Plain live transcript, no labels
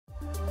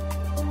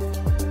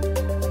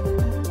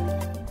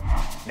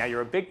Now,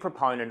 you're a big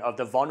proponent of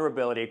the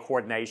vulnerability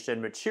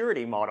coordination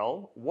maturity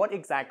model. What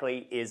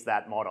exactly is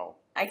that model?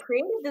 I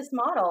created this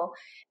model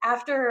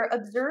after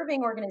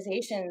observing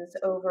organizations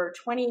over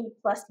 20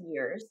 plus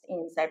years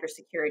in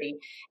cybersecurity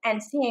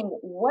and seeing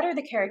what are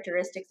the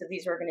characteristics of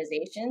these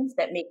organizations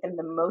that make them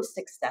the most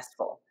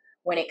successful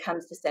when it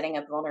comes to setting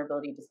up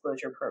vulnerability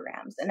disclosure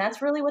programs. And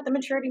that's really what the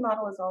maturity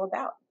model is all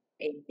about: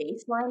 a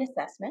baseline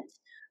assessment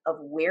of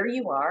where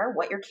you are,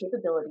 what your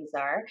capabilities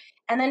are.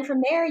 And then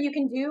from there, you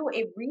can do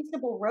a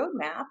reasonable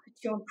roadmap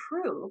to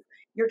improve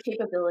your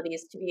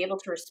capabilities to be able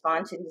to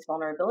respond to these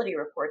vulnerability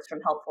reports from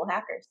helpful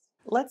hackers.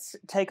 Let's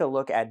take a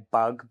look at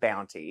bug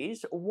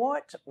bounties.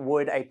 What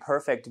would a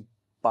perfect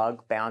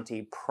bug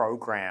bounty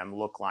program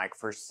look like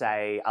for,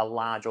 say, a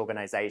large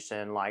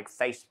organization like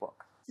Facebook?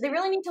 So they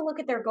really need to look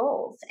at their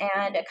goals.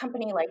 And a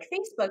company like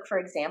Facebook, for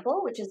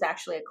example, which is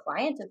actually a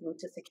client of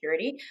Luta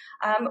Security,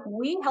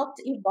 we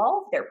helped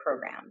evolve their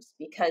programs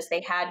because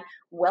they had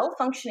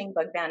well-functioning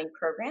bug bounty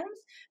programs,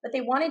 but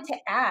they wanted to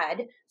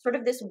add sort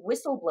of this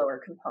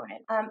whistleblower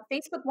component.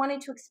 Facebook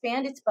wanted to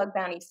expand its bug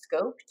bounty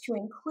scope to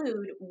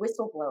include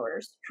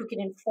whistleblowers who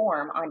can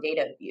inform on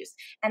data abuse.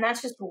 And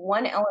that's just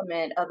one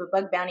element of a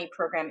bug bounty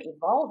program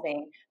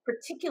evolving,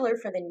 particular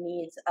for the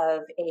needs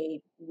of a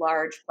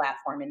large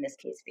platform, in this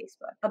case,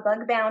 Facebook. A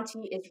bug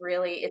bounty is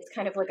really, it's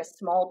kind of like a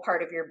small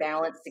part of your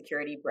balanced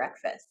security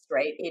breakfast,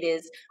 right? It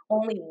is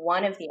only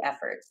one of the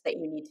efforts that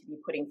you need to be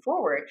putting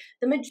forward.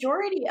 The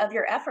majority of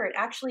your effort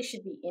actually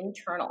should be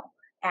internal.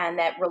 And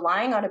that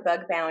relying on a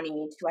bug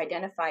bounty to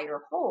identify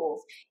your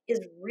holes is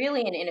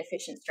really an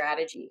inefficient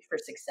strategy for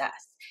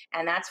success.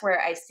 And that's where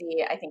I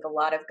see, I think, a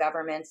lot of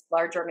governments,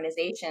 large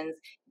organizations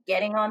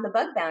getting on the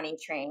bug bounty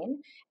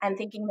train and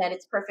thinking that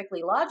it's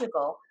perfectly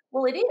logical.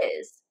 Well, it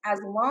is, as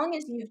long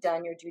as you've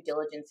done your due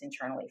diligence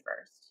internally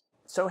first.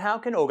 So, how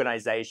can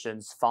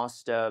organizations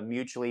foster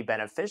mutually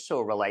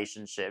beneficial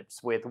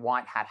relationships with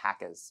white hat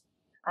hackers?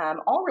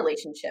 All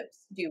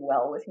relationships do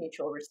well with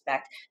mutual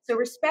respect. So,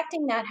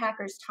 respecting that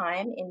hacker's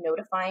time in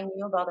notifying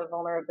you about a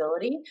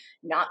vulnerability,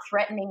 not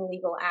threatening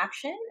legal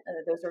action,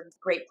 those are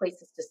great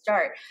places to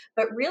start.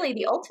 But really,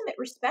 the ultimate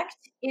respect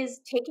is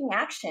taking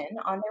action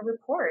on their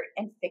report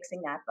and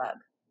fixing that bug.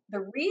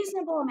 The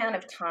reasonable amount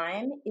of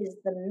time is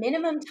the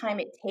minimum time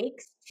it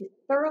takes to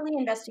thoroughly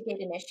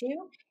investigate an issue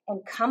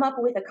and come up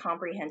with a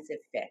comprehensive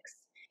fix.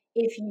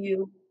 If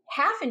you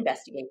half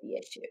investigate the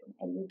issue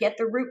and you get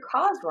the root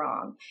cause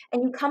wrong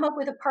and you come up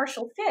with a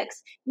partial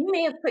fix, you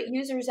may have put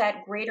users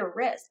at greater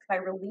risk by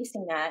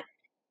releasing that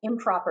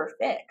improper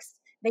fix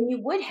than you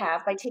would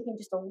have by taking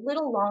just a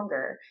little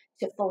longer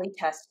to fully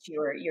test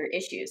your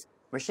issues.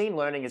 Machine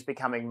learning is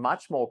becoming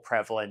much more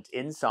prevalent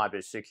in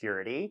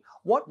cybersecurity.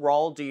 What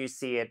role do you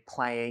see it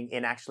playing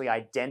in actually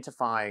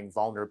identifying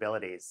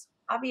vulnerabilities?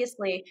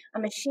 Obviously, a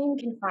machine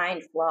can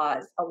find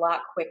flaws a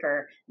lot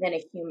quicker than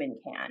a human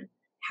can.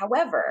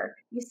 However,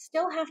 you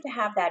still have to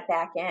have that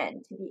back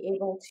end to be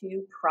able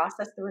to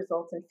process the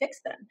results and fix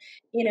them.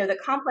 You know, the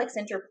complex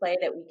interplay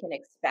that we can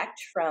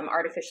expect from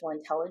artificial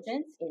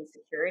intelligence in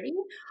security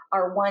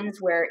are ones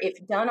where,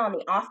 if done on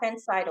the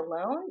offense side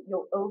alone,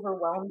 you'll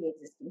overwhelm the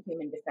existing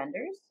human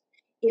defenders.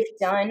 If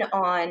done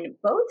on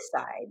both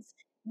sides,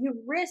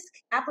 you risk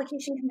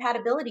application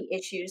compatibility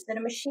issues that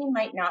a machine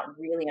might not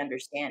really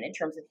understand in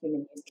terms of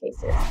human use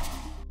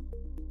cases.